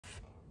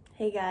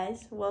Hey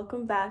guys,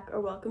 welcome back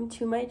or welcome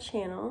to my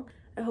channel.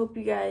 I hope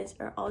you guys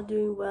are all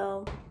doing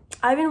well.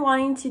 I've been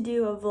wanting to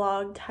do a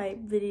vlog type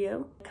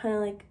video, kind of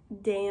like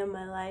day in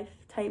my life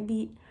type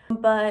beat,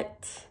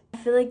 but I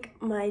feel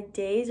like my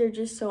days are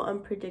just so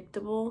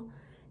unpredictable.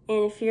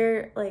 And if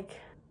you're like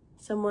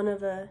someone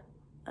of a,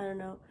 I don't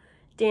know,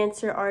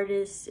 dancer,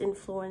 artist,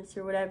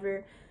 influencer,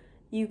 whatever,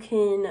 you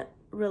can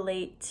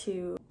relate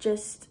to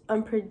just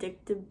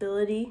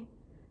unpredictability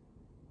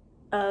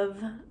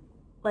of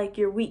like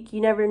your week.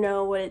 You never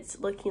know what it's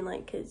looking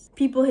like because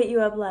people hit you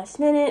up last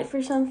minute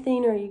for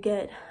something, or you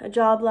get a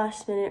job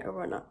last minute or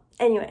whatnot.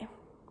 Anyway,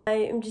 I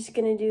am just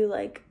gonna do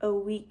like a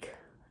week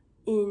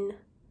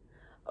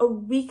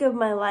of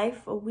my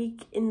life, a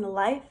week in the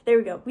life. There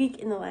we go, week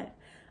in the life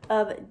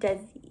of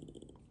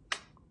Desi.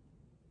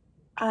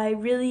 I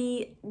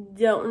really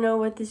don't know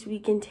what this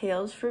week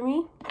entails for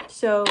me,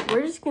 so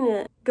we're just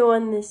gonna go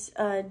on this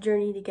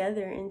journey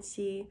together and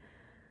see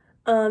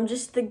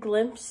just the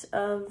glimpse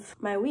of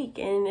my week.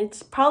 And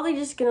it's probably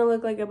just gonna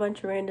look like a bunch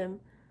of random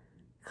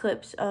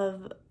clips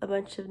of a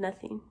bunch of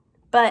nothing,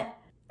 but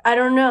I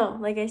don't know.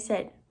 Like I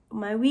said,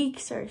 my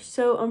weeks are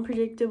so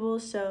unpredictable.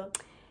 So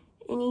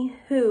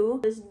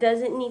anywho, this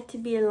doesn't need to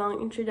be a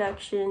long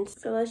introduction,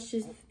 so let's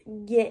just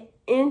get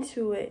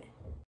into it.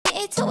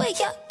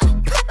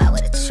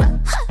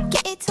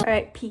 All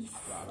right, peace.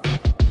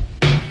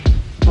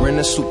 Rent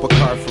a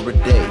supercar for a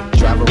day.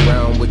 Drive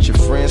around with your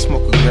friends,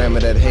 smoke a gram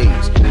of that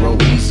haze.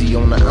 Roll easy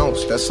on the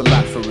ounce, that's a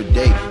lot for a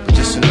day, but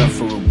just enough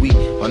for a week.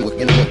 And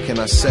what can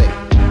I say?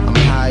 I'm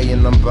high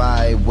and I'm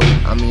by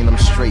weight. I'm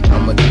straight.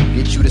 I'ma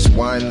get you this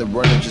wine. The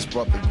runner just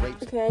brought the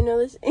grapes. Okay, I know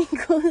this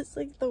angle is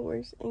like the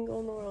worst angle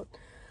in the world,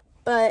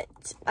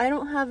 but I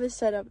don't have a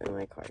setup in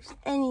my cars.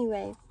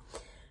 Anyway,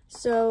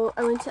 so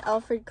I went to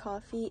Alfred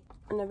Coffee.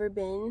 I've never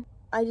been.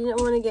 I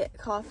didn't want to get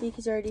coffee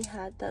because I already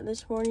had that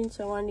this morning,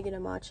 so I wanted to get a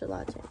matcha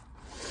latte.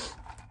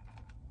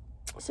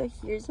 So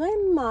here's my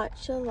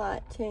matcha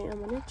latte.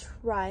 I'm going to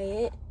try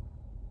it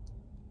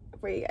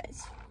for you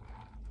guys.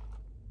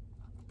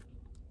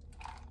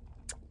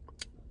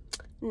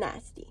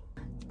 Nasty.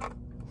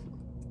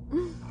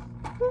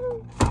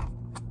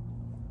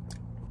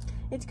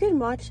 It's good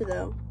matcha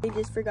though. I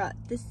just forgot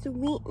the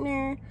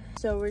sweetener,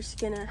 so we're just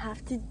gonna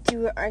have to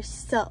do it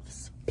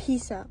ourselves.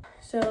 Peace out.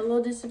 So a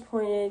little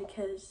disappointed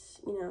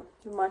because, you know,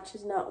 the matcha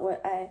is not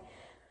what I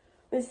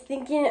was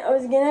thinking it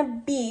was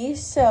gonna be.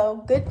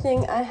 So good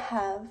thing I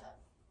have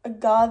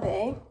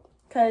agave,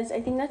 because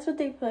I think that's what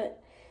they put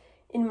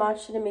in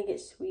matcha to make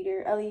it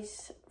sweeter, at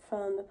least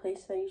from the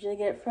place that I usually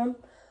get it from.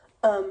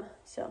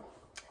 So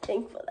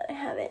thankful that I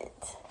have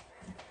it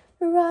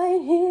right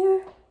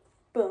here.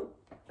 Boom.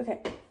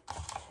 Okay.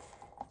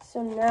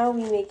 So now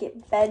we make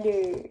it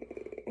better.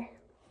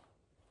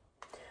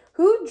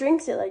 Who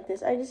drinks it like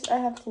this? I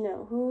have to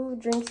know. Who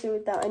drinks it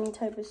without any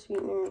type of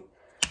sweetener?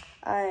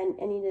 I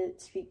need to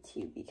speak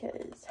to you,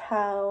 because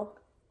how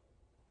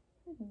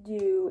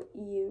do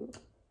you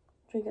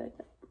drink it like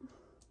that?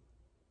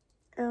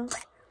 Oh.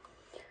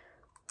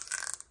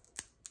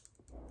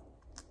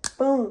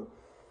 Boom.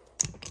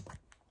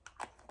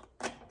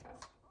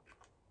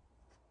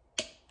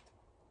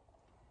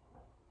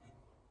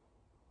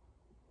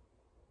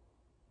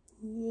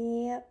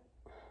 Yep.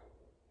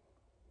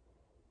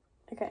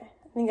 Okay,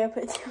 I think I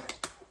put too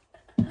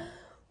much.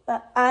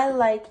 But I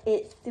like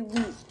it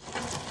sweet.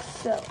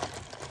 So,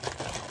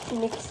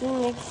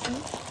 mixy,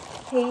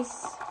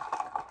 taste,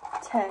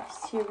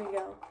 test. Here we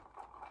go.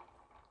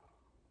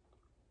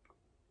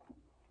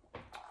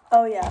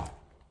 Oh yeah.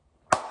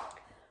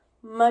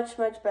 Much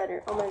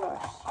better. Oh my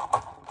gosh.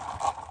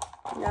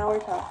 Now we're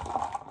talking.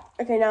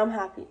 Okay, now I'm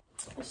happy.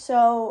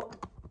 So,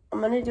 I'm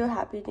gonna do a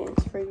happy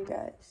dance for you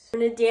guys. I'm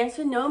gonna dance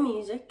with no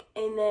music,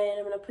 and then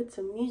I'm gonna put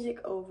some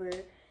music over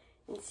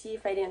and see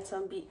if I dance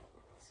on beat.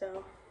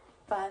 So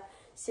 5,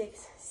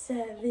 6,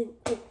 7,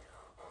 8.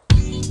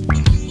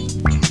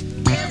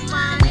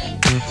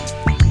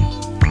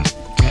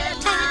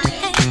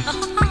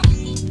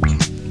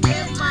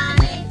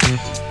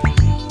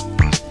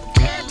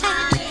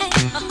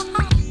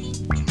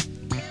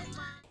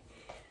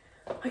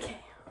 Okay,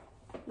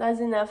 that's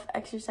enough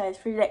exercise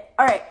for today.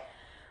 All right,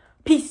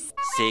 peace.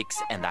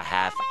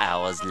 6.5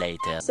 hours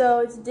later. So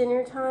it's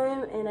dinner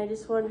time, and I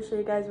just wanted to show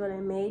you guys what I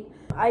made.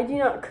 I do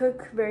not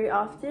cook very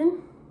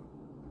often,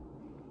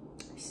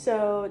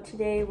 so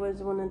today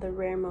was one of the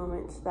rare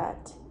moments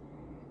that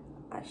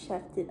I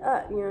chefed it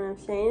up, you know what I'm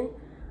saying?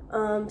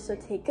 So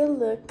take a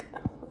look.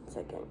 1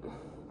 second.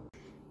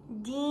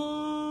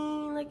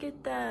 Dang, look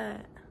at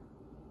that.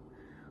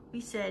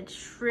 We said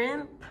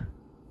shrimp,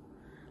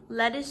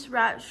 lettuce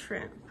wrapped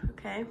shrimp,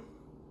 okay?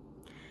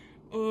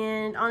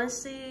 And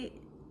honestly,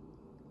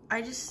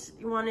 I just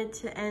wanted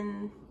to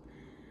end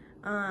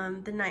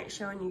the night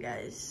showing you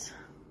guys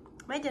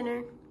my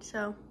dinner.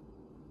 So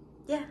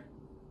yeah,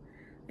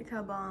 look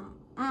how bomb.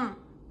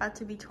 About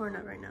to be torn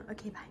up right now.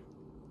 Okay, bye.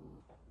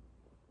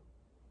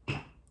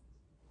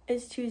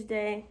 It's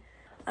Tuesday.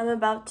 I'm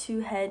about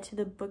to head to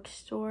the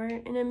bookstore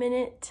in a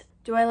minute.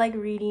 Do I like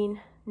reading?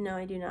 No,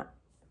 I do not.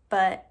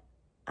 But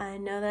I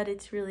know that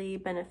it's really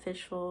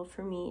beneficial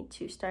for me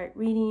to start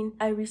reading.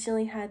 I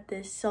recently had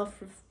this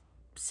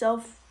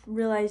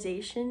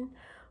self-realization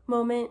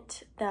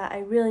moment that I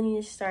really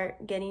need to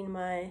start getting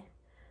my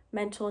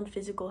mental and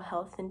physical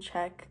health in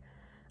check.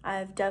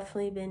 I've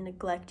definitely been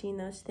neglecting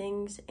those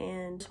things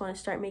and just want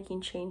to start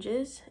making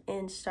changes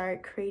and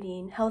start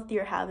creating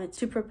healthier habits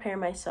to prepare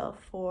myself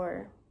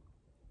for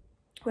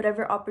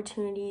whatever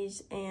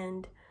opportunities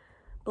and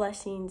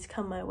blessings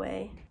come my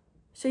way.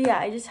 So yeah,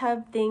 I just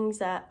have things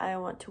that I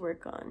want to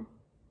work on,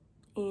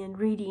 and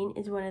reading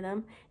is one of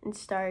them, and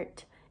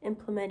start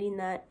implementing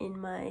that in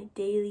my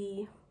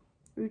daily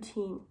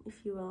routine,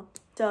 if you will.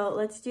 So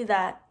let's do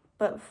that.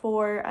 But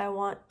before, I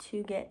want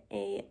to get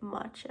a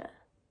matcha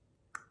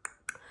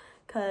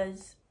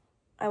because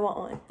I want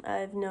one. I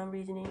have no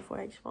reasoning for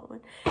it, I just want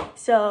one.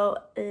 So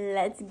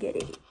let's get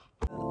it.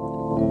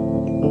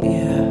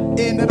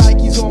 And the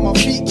Nikes on my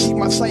feet keep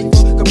my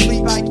cipher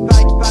complete. Nikes.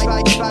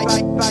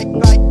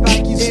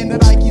 And the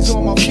Nikes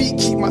on my feet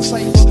keep my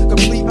cipher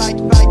complete.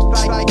 Nikes.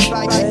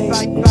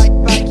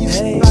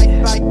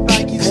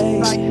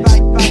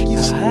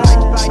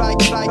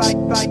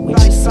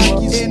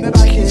 And the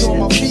Nikes on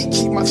my feet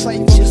keep my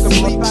cipher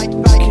complete.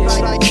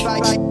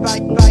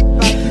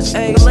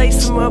 Hey,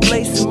 lace 'em up,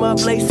 lace 'em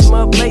up, lace 'em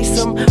up, lace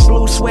 'em.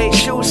 Blue suede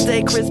shoes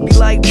stay crispy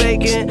like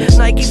bacon.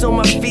 Nikes on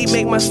my feet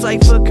make my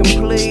cipher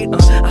complete.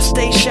 I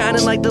stay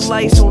shining like the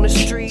lights on the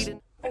street.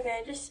 Okay,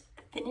 I just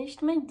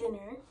finished my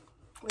dinner,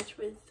 which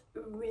was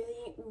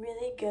really,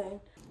 really good.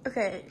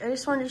 Okay, I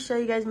just wanted to show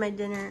you guys my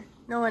dinner.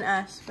 No one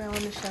asked, but I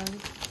wanted to show you.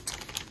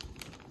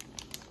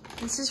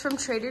 This is from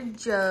Trader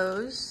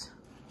Joe's,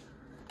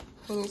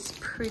 and it's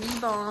pretty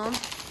bomb.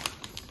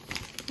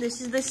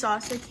 This is the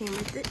sauce that came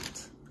with it.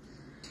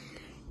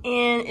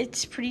 And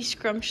it's pretty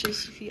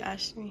scrumptious, if you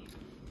ask me.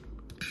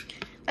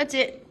 That's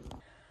it.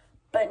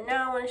 But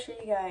now I want to show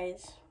you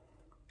guys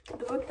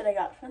the book that I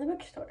got from the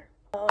bookstore.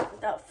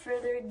 Without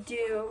further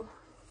ado,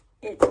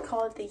 it's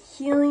called The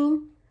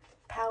Healing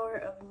Power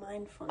of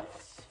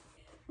Mindfulness.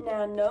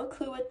 Now, no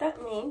clue what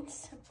that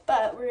means,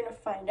 but we're gonna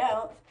find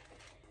out.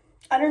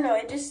 I don't know,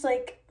 it just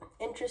like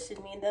interested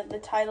me, the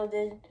title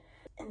did.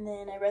 And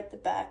then I read the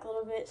back a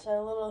little bit, so I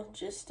had a little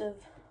gist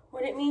of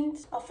what it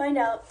means. I'll find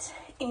out,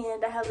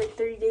 and I have like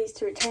 30 days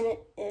to return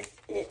it if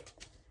it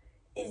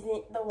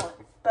isn't the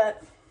one.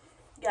 But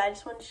yeah, I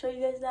just wanted to show you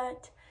guys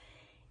that,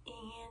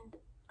 and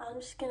I'm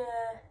just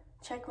gonna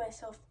check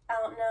myself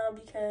out now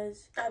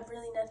because I have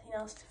really nothing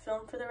else to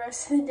film for the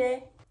rest of the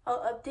day.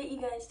 I'll update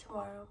you guys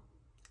tomorrow,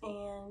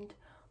 and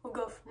we'll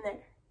go from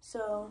there.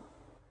 So,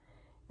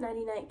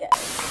 nighty-night,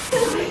 guys.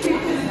 Okay,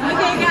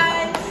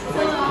 guys,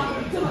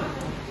 so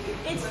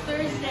it's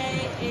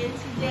Thursday, and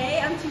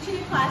today I'm teaching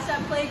a class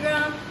at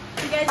Playground.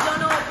 If you guys don't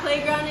know what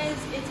Playground is,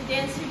 it's a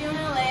dance studio in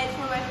LA. It's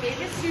one of my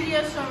favorite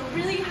studios, so I'm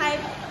really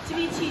hyped to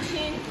be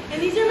teaching.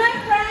 And these are my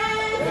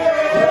friends!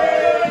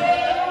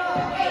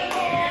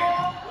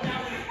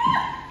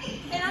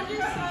 And I'm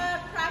just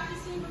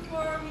practicing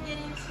before we get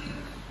into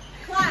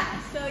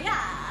class. So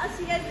yeah, I'll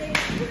see you guys later.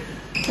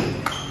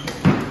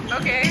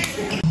 Okay.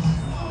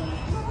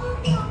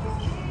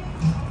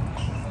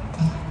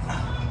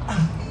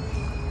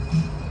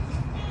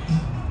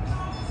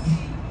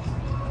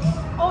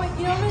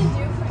 You know what I'm gonna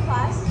do for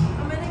class?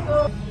 I'm gonna go.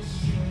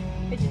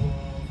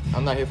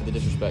 I'm not here for the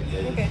disrespect,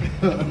 baby. Okay.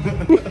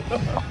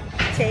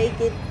 Take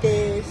it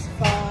this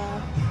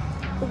far.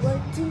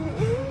 What do you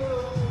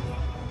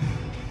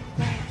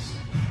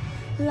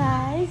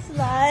Lies,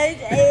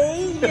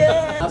 hey,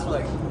 yeah. That's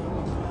like,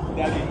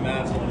 that'd be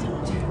massive.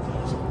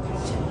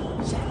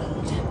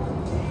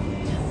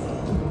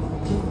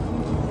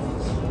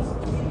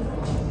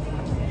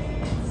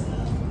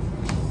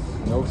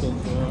 No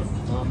concern.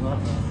 No.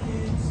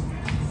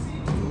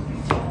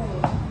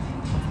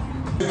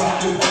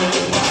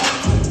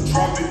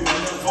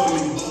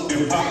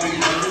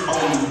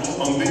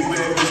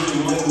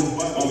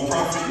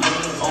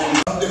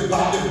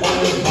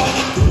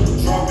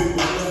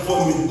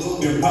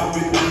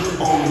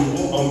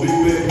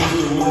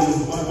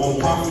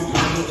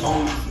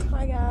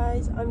 Hi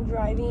guys, I'm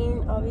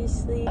driving,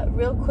 obviously.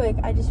 Real quick,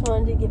 I just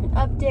wanted to give an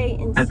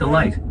update and At the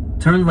light,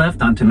 turn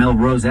left onto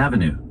Melrose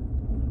Avenue.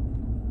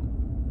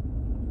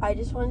 I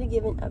just wanted to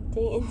give an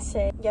update and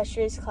say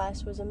yesterday's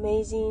class was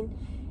amazing,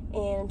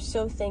 and I'm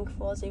so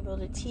thankful I was able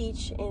to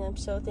teach, and I'm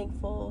so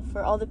thankful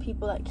for all the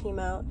people that came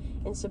out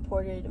and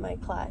supported my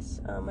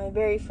class, my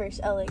very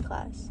first LA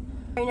class.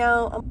 Right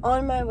now, I'm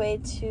on my way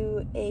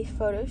to a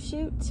photo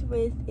shoot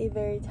with a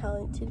very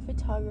talented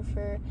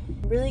photographer.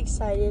 I'm really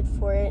excited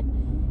for it,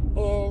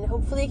 and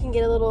hopefully I can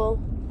get a little,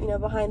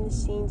 behind the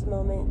scenes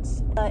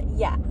moments. But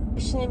yeah, I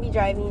shouldn't be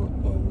driving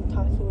and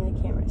talking to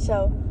the camera,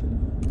 so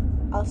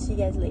I'll see you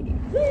guys later.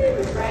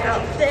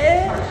 Out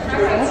there.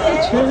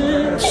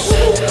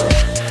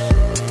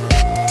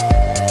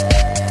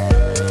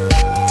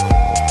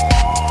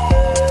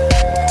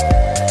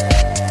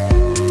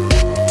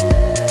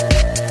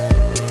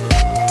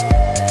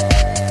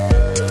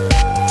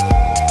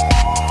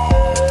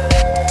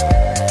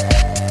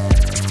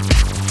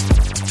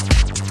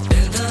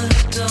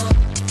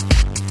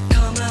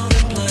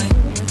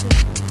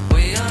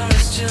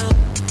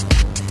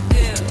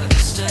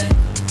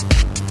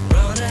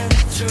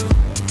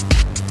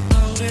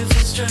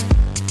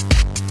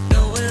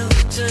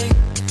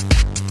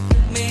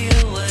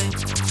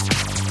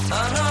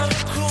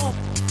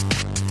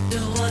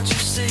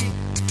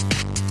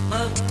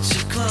 up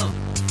too close,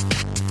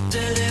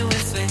 did it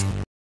with me.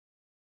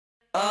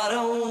 I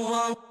don't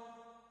want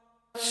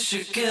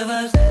to give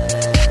us.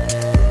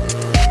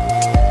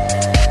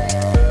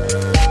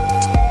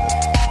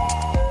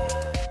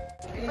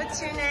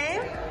 What's your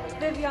name?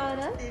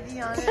 Viviana.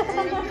 Viviana.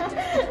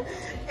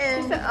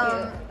 And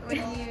what do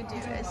you do?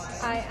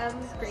 I am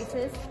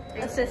Grace's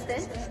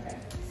assistant.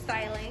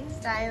 Styling.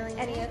 Styling.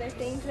 Any other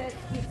things that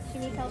she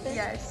needs help in?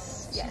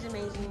 Yes, she's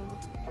amazing.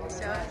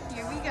 So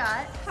here we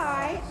got.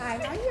 Hi,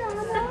 I'm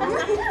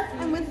Ariana.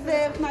 I'm with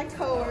Viv, my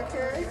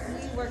coworker.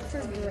 We work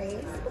for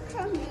Grace.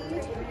 Come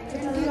here.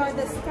 And we are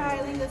the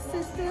styling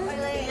assistant.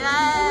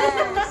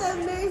 Yes. It's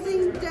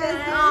amazing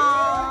day.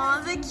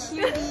 Aww, the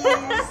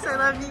cuties. I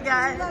love you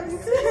guys.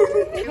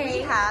 Here we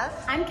have.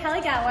 I'm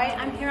Kelly Galway.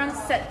 I'm here on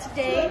set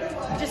today,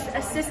 just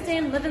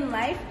assisting, living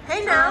life.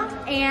 Hey now.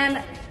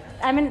 And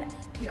I'm a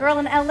girl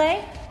in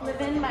LA,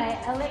 living my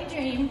LA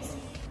dreams.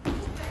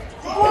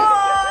 Whoa!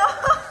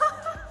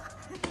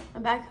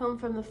 I'm back home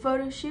from the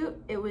photo shoot.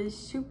 It was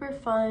super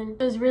fun.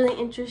 It was really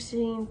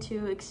interesting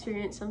to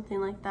experience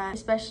something like that,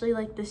 especially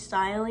like the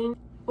styling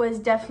was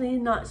definitely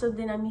not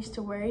something I'm used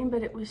to wearing,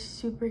 but it was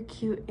super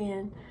cute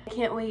and I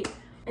can't wait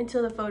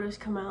until the photos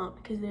come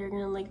out because they're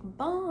gonna like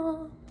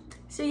bomb.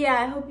 So yeah,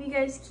 I hope you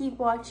guys keep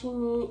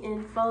watching me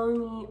and follow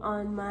me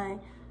on my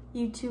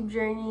YouTube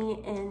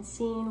journey and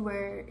seeing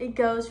where it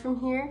goes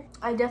from here.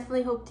 I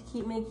definitely hope to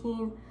keep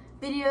making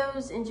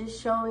videos and just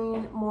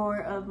showing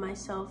more of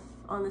myself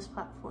on this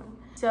platform.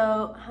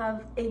 So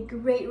have a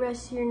great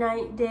rest of your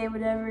night, day,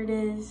 whatever it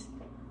is.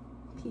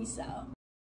 Peace out.